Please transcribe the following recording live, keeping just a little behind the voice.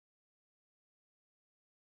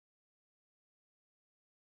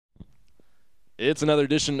It's another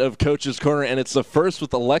edition of Coach's Corner, and it's the first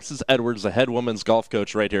with Alexis Edwards, the head women's golf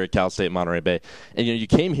coach right here at Cal State Monterey Bay. And you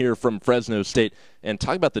came here from Fresno State, and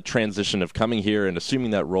talk about the transition of coming here and assuming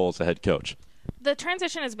that role as a head coach. The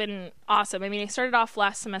transition has been awesome. I mean, I started off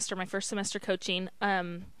last semester, my first semester coaching.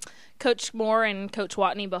 Coach Moore and Coach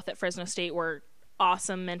Watney, both at Fresno State, were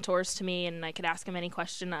awesome mentors to me, and I could ask them any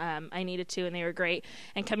question I needed to, and they were great.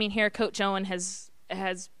 And coming here, Coach Owen has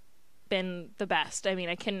been the best. I mean,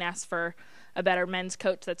 I couldn't ask for a better men's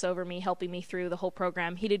coach that's over me, helping me through the whole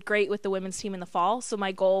program. He did great with the women's team in the fall, so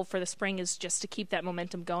my goal for the spring is just to keep that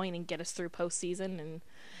momentum going and get us through postseason and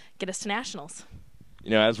get us to nationals. You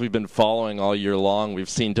know, as we've been following all year long, we've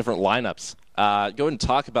seen different lineups. Go ahead and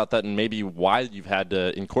talk about that and maybe why you've had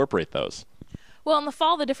to incorporate those. Well, in the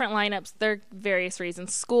fall, the different lineups, there are various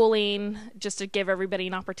reasons. Schooling, just to give everybody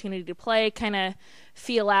an opportunity to play, kind of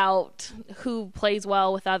feel out who plays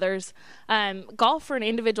well with others. Golf, for an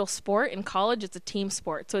individual sport in college, it's a team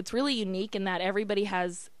sport. So it's really unique in that everybody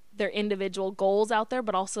has their individual goals out there,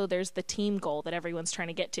 but also there's the team goal that everyone's trying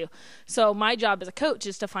to get to. So my job as a coach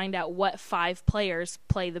is to find out what 5 players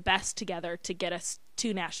play the best together to get us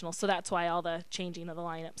to nationals. So that's why all the changing of the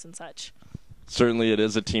lineups and such. Certainly it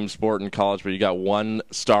is a team sport in college, but you got one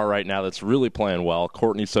star right now that's really playing well,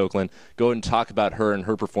 Courtney Soekland. Go ahead and talk about her and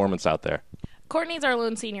her performance out there. Courtney's our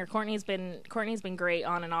lone senior. Courtney's been great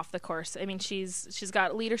on and off the course. I mean, she's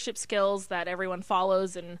got leadership skills that everyone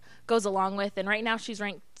follows and goes along with, and right now she's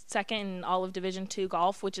ranked second in all of Division II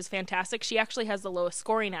golf, which is fantastic. She actually has the lowest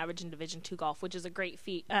scoring average in Division II golf, which is a great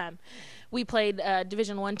feat. We played a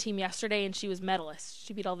Division I team yesterday, and she was medalist.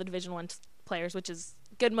 She beat all the Division I players, which is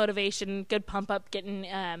good motivation, good pump up.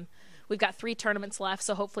 We've got 3 tournaments left,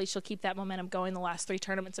 so hopefully she'll keep that momentum going the last 3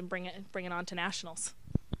 tournaments and bring it on to nationals.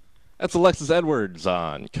 That's Alexis Edwards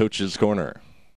on Coach's Corner.